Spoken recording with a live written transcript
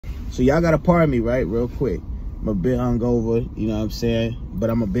So y'all gotta pardon me, right, real quick. I'm a bit hungover, you know what I'm saying? But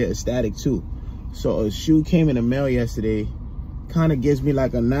I'm a bit ecstatic too. So a shoe came in the mail yesterday. Kind of gives me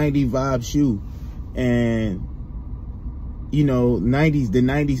like a 90 vibe shoe. And you know, the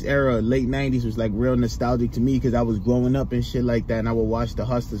 90s era, late 90s was like real nostalgic to me because I was growing up and shit like that, and I would watch the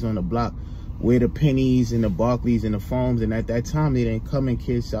hustlers on the block wear the pennies and the Barclays and the foams, and at that time they didn't come in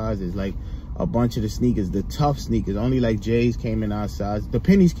kid sizes. Like a bunch of the sneakers, the tough sneakers, only like J's came in our size. The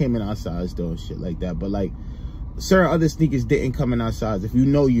pennies came in our size though and shit like that, but like certain other sneakers didn't come in our size. If you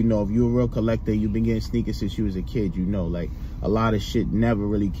know, you know. If you're a real collector, you've been getting sneakers since you was a kid, you know, like a lot of shit never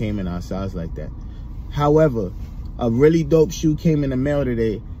really came in our size like that. However, a really dope shoe came in the mail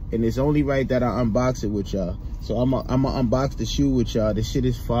today, and it's only right that I unbox it with y'all. So I'm gonna unbox the shoe with y'all. The shit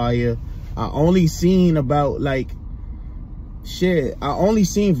is fire. I only seen about like shit. I only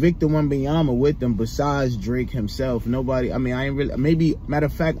seen Victor Wembanyama with them besides Drake himself. Nobody. I mean, I ain't really. Maybe matter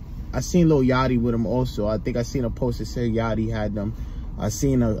of fact, I seen Lil Yachty with him also. I think I seen a post that said Yachty had them. I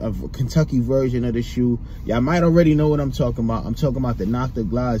seen a Kentucky version of the shoe. Y'all might already know what I'm talking about. I'm talking about the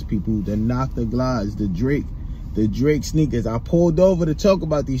Knoctaglides, people. The Knoctaglides, the Drake sneakers. I pulled over to talk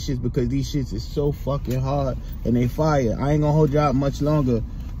about these shits because these shits is so fucking hard and they fire. I ain't gonna hold y'all much longer,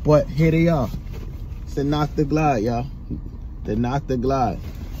 but here they are. It's the Knoctaglide, y'all. The Knoctaglide.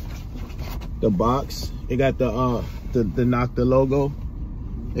 The box. It got the Nocta logo.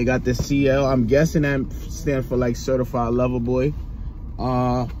 They got the CL. I'm guessing that stands for like Certified Lover Boy.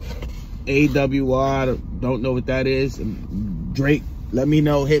 AWR. Don't know what that is. Drake. Let me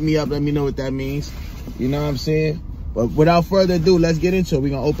know. Hit me up. Let me know what that means. You know what I'm saying? But without further ado, let's get into it. We're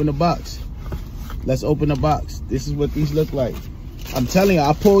going to open the box. Let's open the box. This is what these look like. I'm telling you,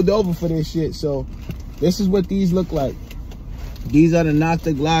 I pulled over for this shit. So this is what these look like. These are the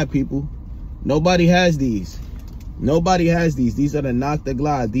Knoctaglide, people. Nobody has these. Nobody has these. These are the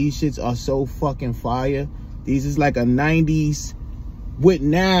Knoctaglide. These shits are so fucking fire. These is like a 90s with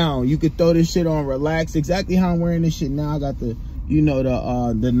now. You could throw this shit on relax. Exactly how I'm wearing this shit now. I got the, you know,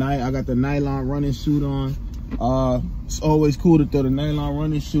 I got the nylon running suit on. It's always cool to throw the nylon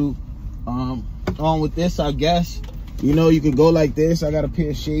running suit on with this, I guess. You know, you could go like this. I got a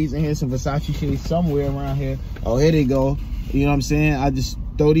pair of shades in here, some Versace shades somewhere around here. Oh, here they go. You know what I'm saying? I just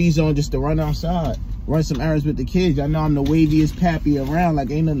throw these on just to run outside, run some errands with the kids. I know I'm the waviest pappy around.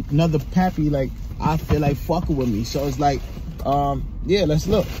 Like, ain't another pappy like I feel like fucking with me. So it's like, yeah, let's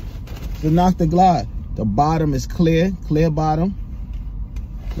look. The Knoctaglide. The bottom is clear bottom.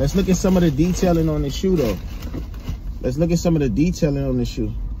 Let's look at some of the detailing on the shoe though. Let's look at some of the detailing on the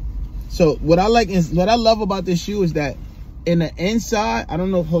shoe. So what I love about this shoe is that in the inside, I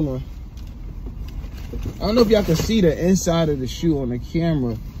don't know if, hold on. I don't know if y'all can see the inside of the shoe on the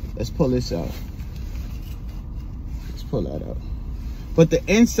camera. Let's pull this out. Let's pull that out. But the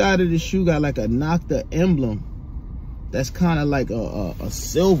inside of the shoe got like a Nocta emblem. That's kind of like a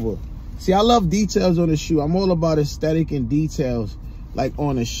silver. See, I love details on the shoe. I'm all about aesthetic and details, like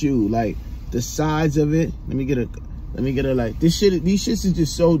on a shoe, like the sides of it. Let me get a like this shit. These shits is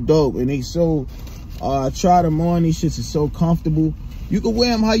just so dope, and they so. I tried them on. These shits is so comfortable. You can wear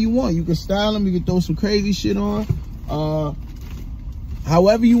them how you want. You can style them. You can throw some crazy shit on.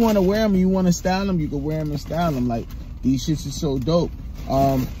 However you want to wear them, and you want to style them, you can wear them and style them. Like these shits is so dope.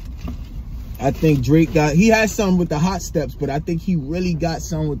 I think Drake he has something with the hot steps, but I think he really got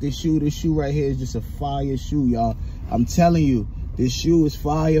something with this shoe. This shoe right here is just a fire shoe, y'all. I'm telling you, this shoe is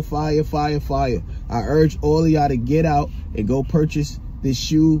fire, fire, fire, fire. I urge all of y'all to get out and go purchase this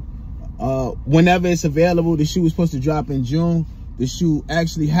shoe whenever it's available. The shoe is supposed to drop in June. The shoe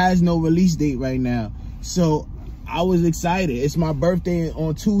actually has no release date right now. So I was excited. It's my birthday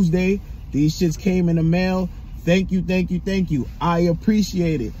on Tuesday. These shits came in the mail. Thank you, thank you, thank you. I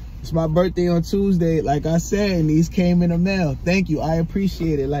appreciate it. It's my birthday on Tuesday, like I said, and these came in the mail. Thank you. I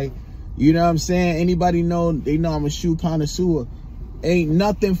appreciate it. Like, you know what I'm saying? Anybody know, they know I'm a shoe connoisseur. Ain't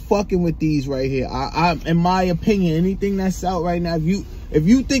nothing fucking with these right here. I in my opinion, anything that's out right now, if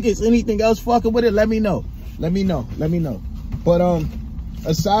you think it's anything else fucking with it, let me know. Let me know. Let me know. But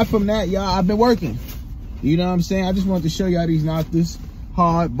aside from that, y'all, I've been working. You know what I'm saying? I just wanted to show y'all these Noctas.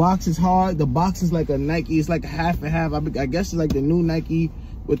 Hard. Box is hard. The box is like a Nike. It's like a half and half. I guess it's like the new Nike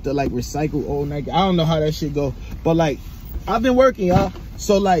with the like recycled old Nike. I don't know how that shit go, but like I've been working, y'all.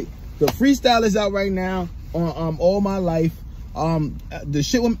 So like the freestyle is out right now on All My Life. The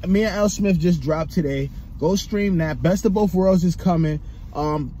shit with me and L Smith just dropped today. Go stream that. Best of Both Worlds is coming.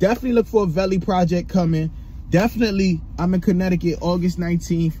 Definitely look for a Velli project coming. Definitely, I'm in Connecticut August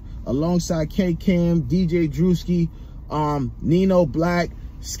 19th alongside K Cam, DJ Drewski, Nino Black,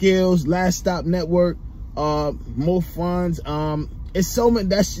 Skills, Last Stop Network, Mo Funds. it's so much.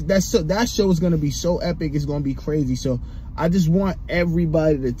 That show is gonna be so epic. It's gonna be crazy. So I just want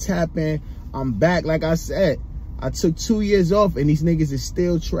everybody to tap in. I'm back. Like I said, I took 2 years off and these niggas is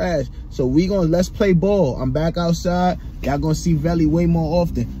still trash. So let's play ball. I'm back outside. Y'all gonna see Velli way more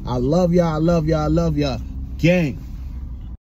often. I love y'all. I love y'all. I love y'all. Gang.